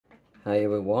Hi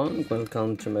everyone,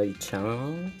 welcome to my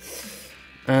channel.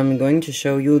 I'm going to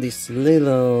show you this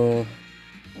little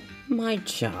my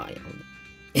child.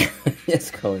 Yes,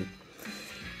 call it.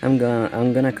 I'm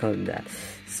gonna call it that.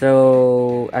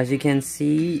 So as you can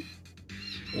see,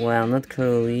 well, not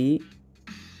clearly,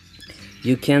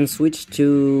 you can switch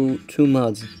to two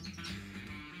mods.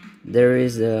 There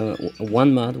is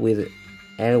one mod with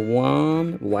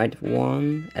L1, white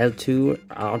one, L2,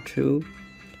 R2,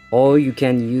 or you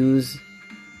can use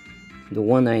the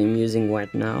one I'm using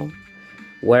right now,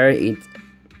 where it,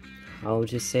 how would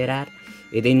you say that?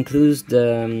 It includes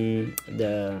the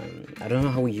I don't know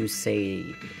how you say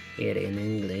it in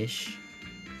English.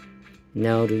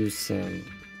 Notice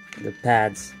the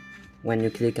pads when you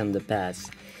click on the pads.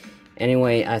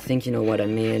 Anyway, I think you know what I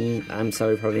mean. I'm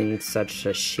sorry for being such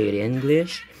a shitty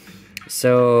English.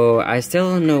 So I still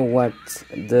don't know what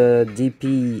the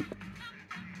dpad,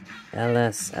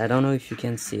 I don't know if you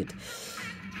can see it.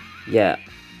 Yeah,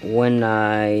 when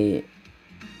I,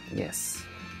 yes,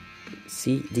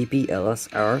 see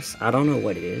dpad, I don't know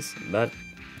what it is, but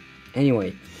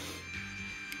anyway,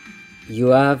 you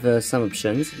have some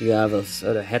options. You have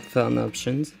the headphone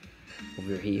options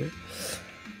over here.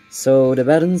 So the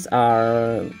buttons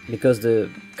are, because the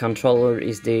controller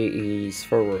is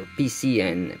for PC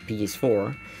and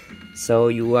PS4, so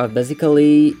you have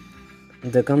basically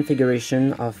the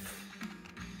configuration of,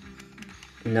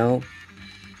 you know,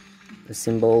 the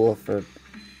symbol of a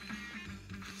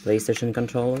PlayStation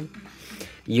controller.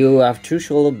 You have two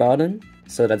shoulder button,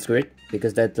 so that's great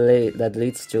because that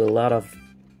leads to a lot of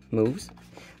moves.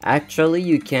 Actually,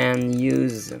 you can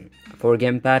use for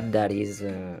gamepad that is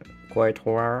quite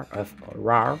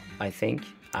rare, I think.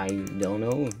 I don't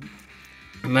know.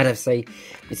 I might have say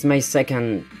it's my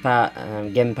second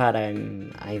gamepad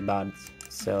I bought,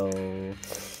 so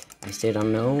I still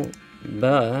don't know.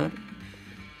 But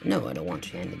no, I don't want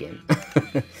to end the game.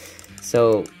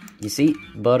 So you see,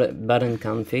 button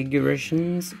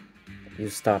configurations. You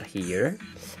start here,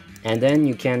 and then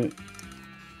you can,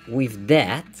 with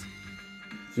that,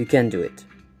 you can do it.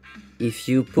 If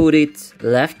you put it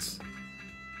left,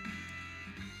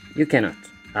 you cannot.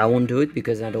 I won't do it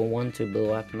because I don't want to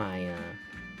blow up my,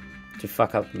 to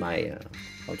fuck up my,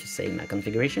 how to say, my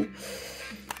configuration.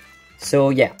 So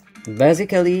yeah,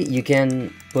 basically you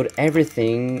can put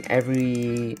everything,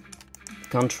 every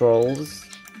controls,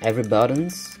 every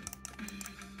buttons.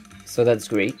 So that's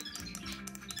great.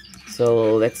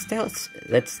 So let's test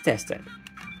it.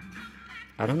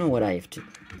 I don't know what I have to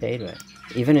say, but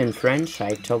even in French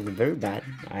I talk very bad.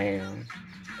 I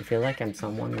feel like I'm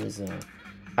someone who's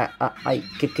I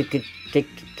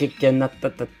cannot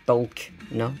talk.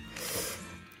 No,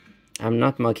 I'm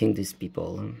not mocking these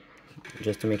people,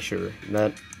 just to make sure.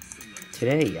 But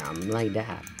today I'm like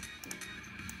that.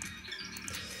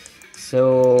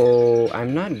 So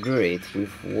I'm not great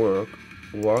with work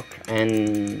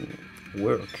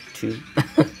too,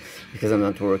 because I'm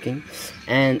not working.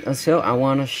 And also I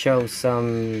want to show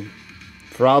some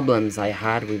problems I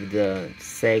had with the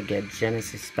Sega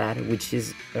Genesis pad, which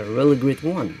is a really great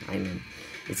one. I mean,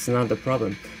 it's not the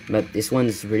problem, but this one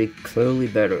is really clearly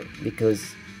better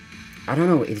because, I don't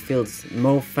know, it feels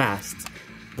more fast.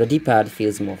 The D-pad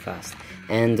feels more fast,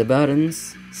 and the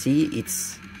buttons, see,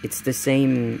 it's the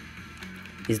same.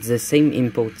 It's the same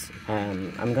input.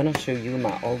 I'm gonna show you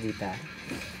my old D-pad.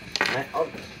 My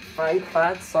old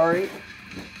iPad, sorry.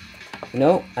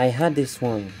 No, I had this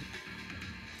one,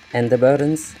 and the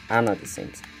buttons are not the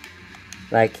same.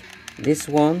 Like, this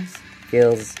one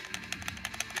feels,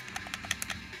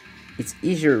 it's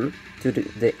easier to do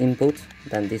the input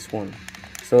than this one.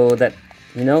 So that,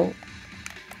 you know,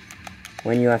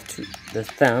 when you have the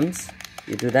thumbs,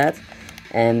 you do that,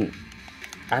 and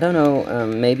I don't know,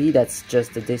 maybe that's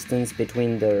just the distance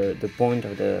between the point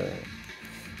of the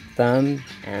thumb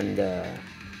and the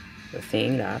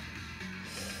thing that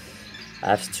I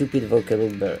have stupid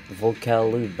vocabulary.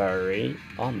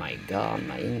 Oh my god,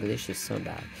 my English is so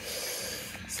bad.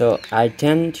 So I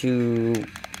tend to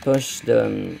push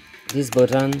this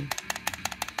button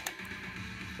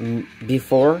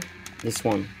before this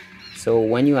one. So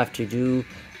when you have to do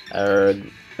a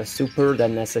super that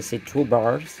necessitates 2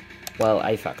 bars, well,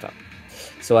 I fucked up.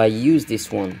 So I use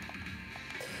this one.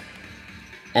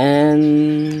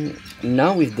 And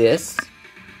now with this,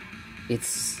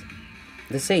 it's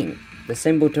the same. The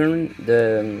same button,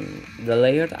 the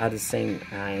layers are the same.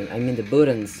 I mean the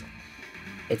buttons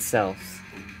itself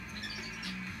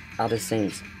are the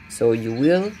same. So you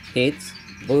will hit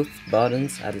both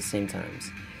buttons at the same time.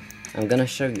 I'm gonna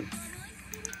show you.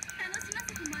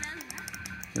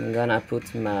 I'm gonna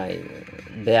put my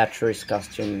Beatrice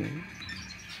costume.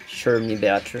 Sure, me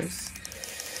Beatrice.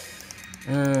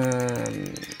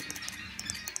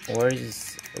 Where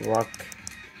is rock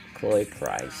clay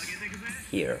price?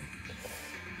 Here.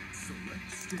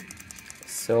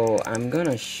 So I'm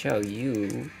gonna show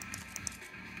you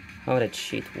how that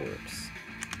shit works.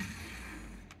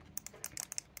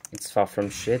 It's far from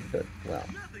shit, but well,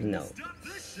 no.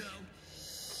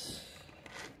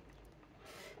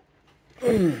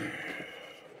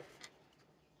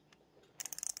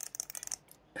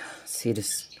 See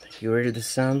this? You heard the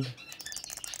sound?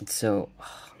 It's so,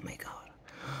 oh my god.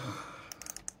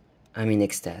 I'm in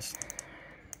ecstasy.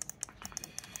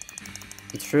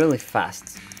 It's really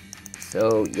fast.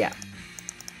 So yeah.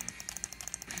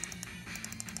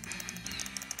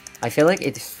 I feel like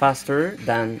it's faster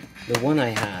than the one I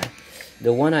had.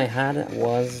 The one I had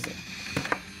was,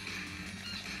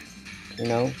 you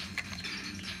know,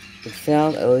 it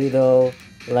felt a little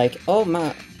like, oh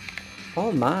my,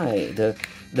 the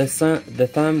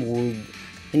thumb would,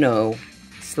 you know,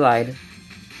 slide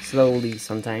slowly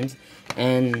sometimes.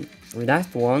 And with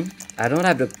that one, I don't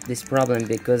have this problem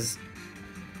because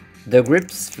the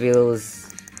grips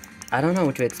feels, I don't know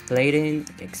how to explain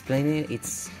it.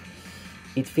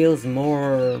 It feels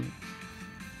more,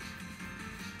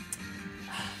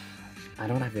 I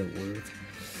don't have the word.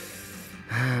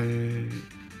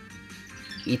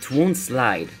 It won't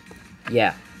slide.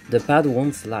 Yeah, the pad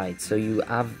won't slide, so you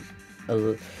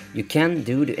can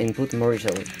do the input more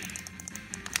easily.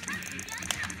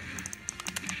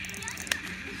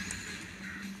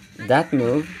 That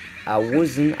move, I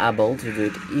wasn't able to do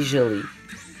it easily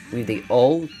with the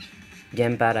old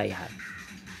gamepad I had.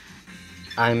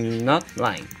 I'm not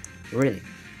lying, really.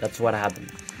 That's what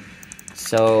happened.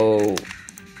 So,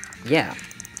 yeah.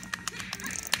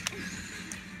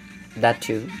 That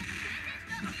too.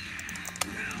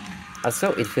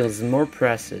 Also, it feels more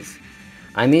presses.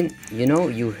 I mean, you know,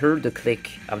 you heard the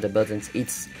click of the buttons.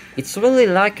 It's really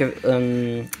like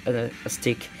a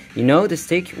stick. You know, the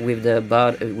stick with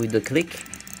the click.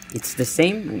 It's the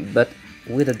same, but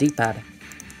with a dpad.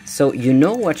 So you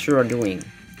know what you are doing.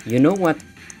 You know what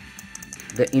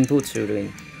the inputs you're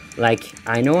doing. Like,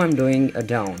 I know I'm doing a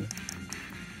down.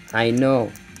 I know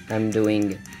I'm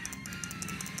doing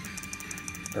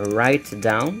a right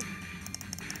down.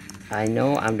 I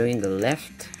know I'm doing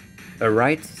a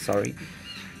right, sorry.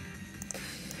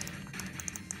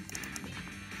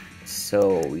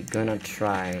 So we're gonna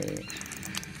try.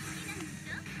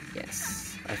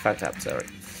 Yes, I fucked up, sorry.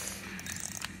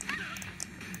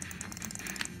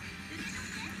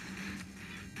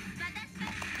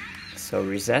 So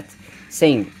reset.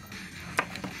 Same.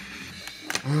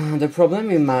 The problem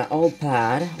with my old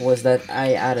pad was that I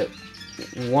had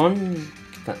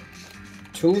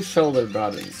two shoulder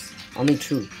buttons. Only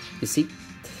two, you see?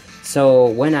 So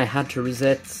when I had to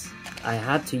reset, I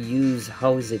had to use,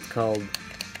 how is it called?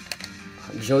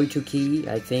 Joy to key,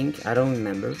 I think. I don't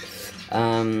remember.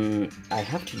 I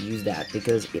have to use that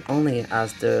because it only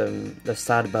has the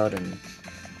start button.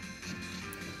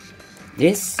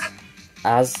 This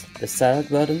has the start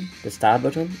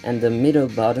button, and the middle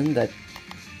button that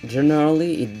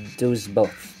generally it does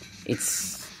both.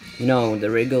 It's, you know, the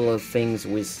regular things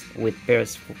with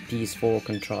PS4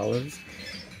 controllers.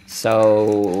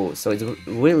 So it's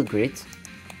really great,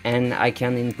 and I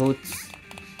can input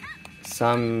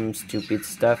some stupid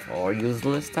stuff or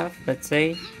useless stuff, let's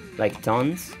say, like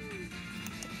tons.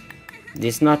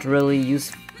 This not really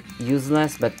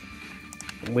useless, but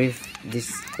with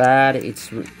this pad,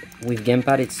 with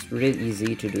gamepad, it's really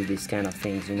easy to do these kind of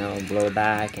things, you know,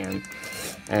 blowback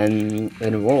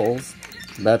and rolls.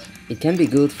 But it can be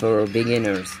good for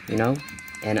beginners, you know.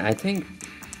 And I think,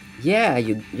 yeah,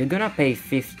 you're gonna pay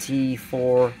 50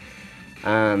 for.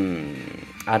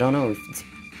 I don't know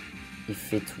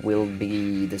if it will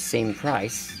be the same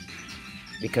price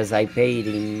because I paid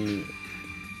in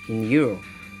euro.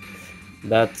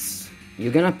 But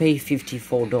you're gonna pay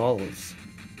 $54.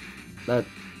 But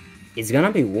it's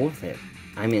gonna be worth it.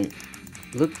 I mean,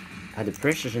 look at the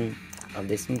precision of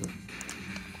this move.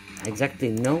 I exactly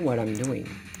know what I'm doing,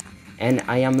 and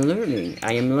I am learning.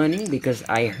 I am learning because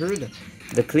I heard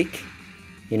the click,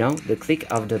 you know, the click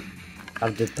of the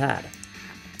pad.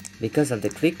 Because of the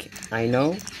click, I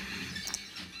know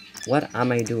what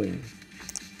am I doing.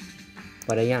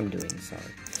 What I am doing. Sorry.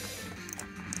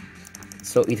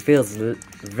 So it feels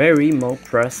very more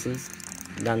precise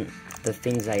than the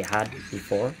things I had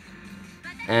before,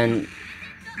 and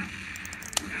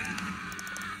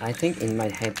I think it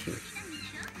might help you.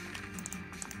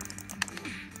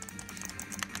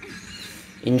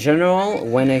 In general,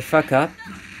 when I fuck up,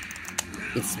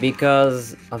 it's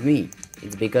because of me.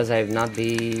 It's because I'm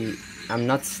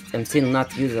still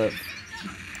not used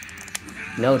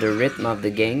know the rhythm of the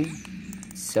game,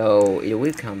 so it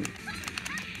will come.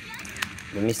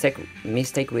 The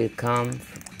mistake will come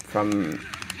from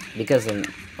because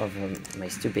of my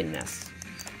stupidness.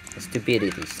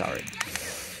 Stupidity, sorry.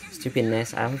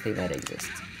 Stupidness, I don't think that exists.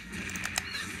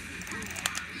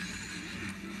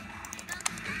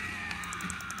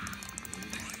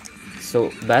 So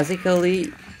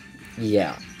basically,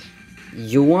 yeah,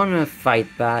 you wanna fight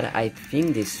bad. I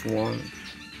think this one,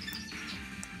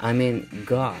 I mean,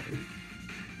 God,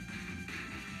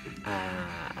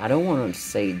 I don't want to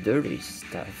say dirty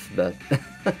stuff, but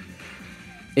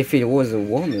if it was a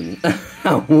woman,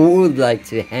 I would like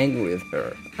to hang with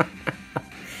her.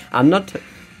 I'm not,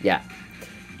 yeah,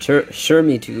 sure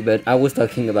me too, but I was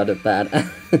talking about the pad.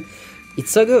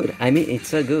 It's so good, I mean, it's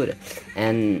so good,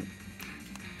 and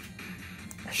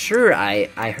sure,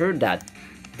 I heard that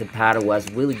the pad was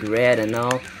really great and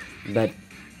all, but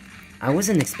I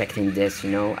wasn't expecting this, you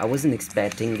know. I wasn't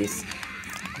expecting this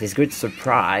great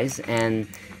surprise, and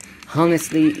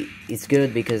honestly, it's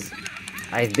good because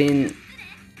I've been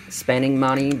spending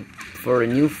money for a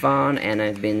new phone, and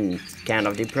I've been kind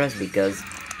of depressed because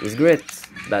it's great,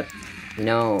 but you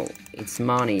know, it's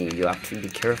money, you have to be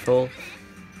careful.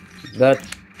 But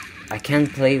I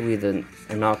can't play with an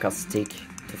arcade stick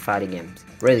to fight games.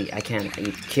 Really, I can't.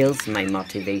 It kills my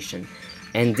motivation.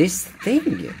 And this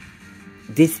thing,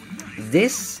 this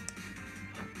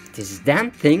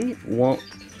damn thing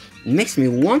makes me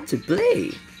want to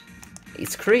play.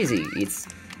 It's crazy.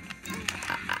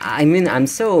 I mean, I'm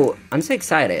so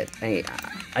excited.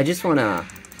 I just wanna.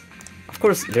 Of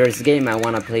course, there's a game I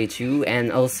wanna play too,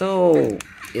 and also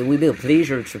it will be a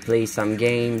pleasure to play some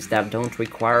games that don't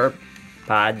require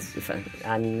pads.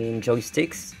 I mean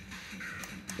joysticks,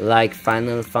 like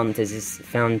Final Fantasy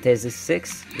VI.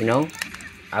 You know,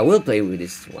 I will play with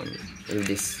this one, with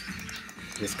this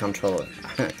controller.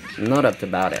 Not up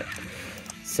about it.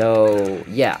 So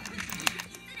yeah,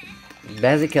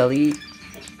 basically,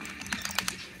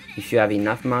 if you have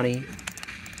enough money,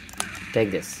 take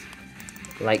this.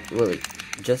 Like really,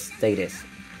 just take this.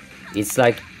 It's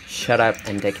like shut up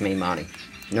and take my money.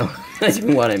 No, that's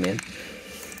what I mean.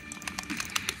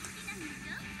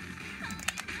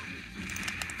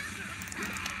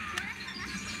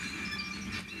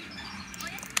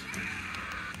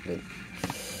 Good.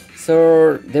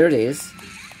 So there it is.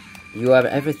 You have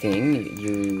everything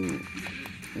you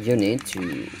need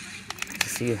to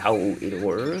see how it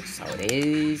works, how it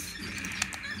is,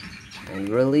 and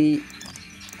really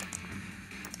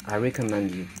I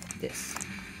recommend you this.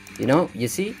 You know, you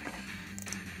see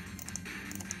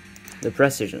the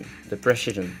precision.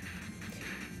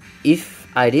 If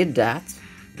I did that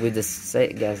with the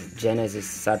Sega Genesis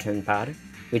Saturn pad,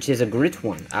 which is a great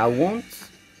one, I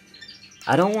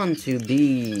don't want to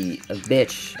be a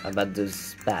bitch about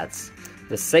those pads.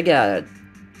 The Sega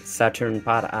Saturn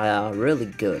pad are really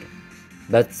good,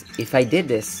 but if I did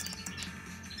this,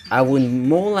 I would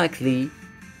more likely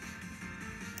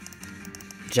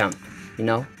jump, you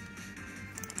know.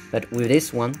 But with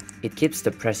this one, it keeps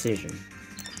the precision.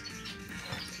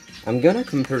 I'm gonna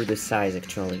compare the size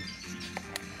actually.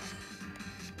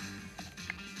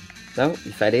 So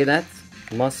if I did that,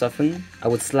 most often I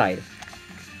would slide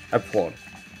upward.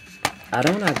 I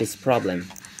don't have this problem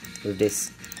with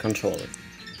this controller.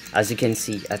 As you can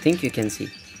see, I think you can see,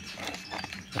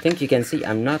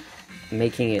 I'm not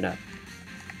making it up.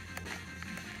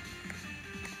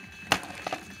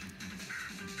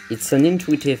 It's an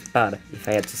intuitive pad, if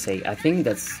I had to say. I think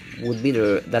that would be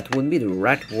the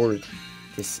right word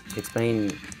to explain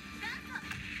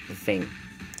the thing.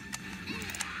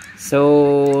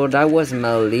 So that was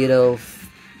my little,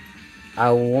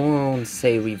 I won't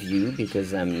say review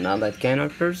because I'm not that kind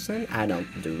of person. I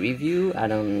don't do review. I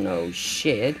don't know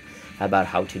shit about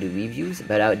how to do reviews,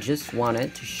 but I just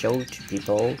wanted to show to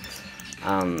people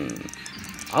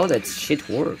how that shit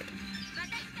worked.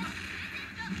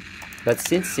 But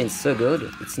since it's so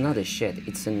good, it's not a shit,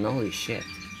 it's an holy shit.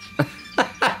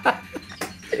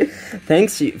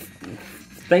 Thank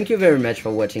you very much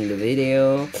for watching the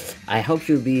video. I hope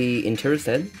you'll be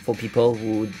interested for people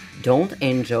who don't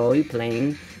enjoy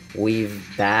playing with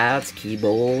pads,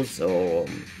 keyboards, or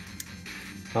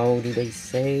how do they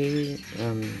say,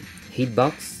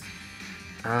 hitbox?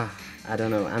 I don't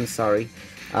know, I'm sorry.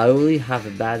 I really have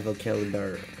a bad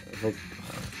vocabulary.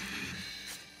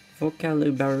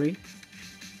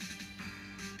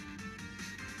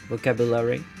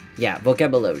 Yeah,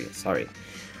 vocabulary, sorry.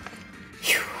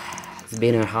 Whew. It's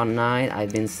been a hot night.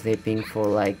 I've been sleeping for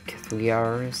like 3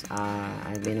 hours.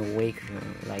 I've been awake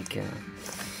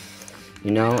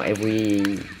you know,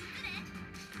 every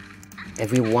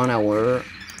 1 hour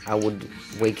I would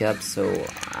wake up, so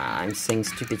I'm saying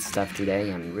stupid stuff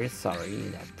today. I'm really sorry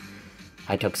that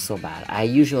I talk so bad. I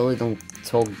usually don't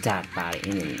talk that bad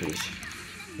in English,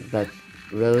 but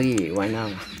really, right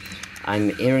now,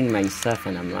 I'm hearing myself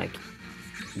and I'm like,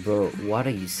 bro, what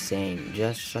are you saying?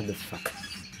 Just shut the fuck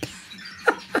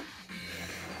up.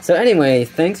 So anyway,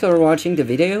 thanks for watching the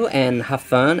video and have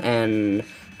fun, and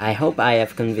I hope I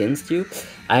have convinced you.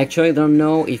 I actually don't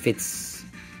know if it's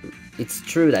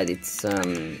true that it's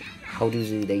how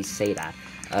do they say that,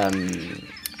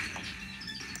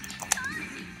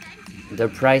 the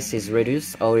price is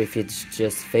reduced, or if it's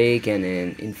just fake and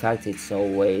in fact it's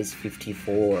always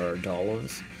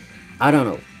 $54. I don't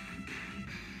know,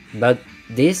 but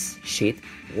this shit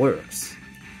works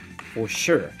for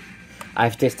sure.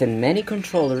 I've tested many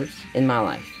controllers in my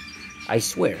life, I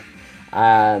swear.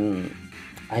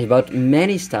 I bought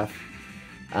many stuff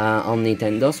on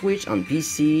Nintendo Switch, on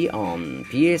PC, on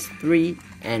PS3,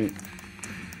 and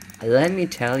let me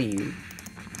tell you,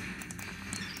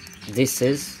 this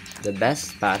is the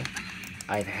best pad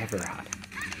I've ever had.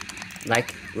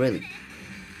 Like, really.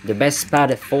 The best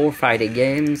pad for fighting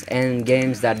games and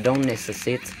games that don't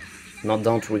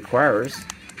require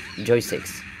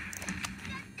joysticks.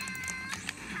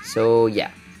 So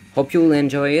yeah, hope you'll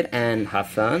enjoy it and have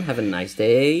fun. Have a nice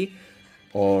day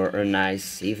or a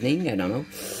nice evening, I don't know.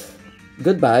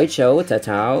 Goodbye, ciao,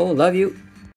 ta-ta, love you.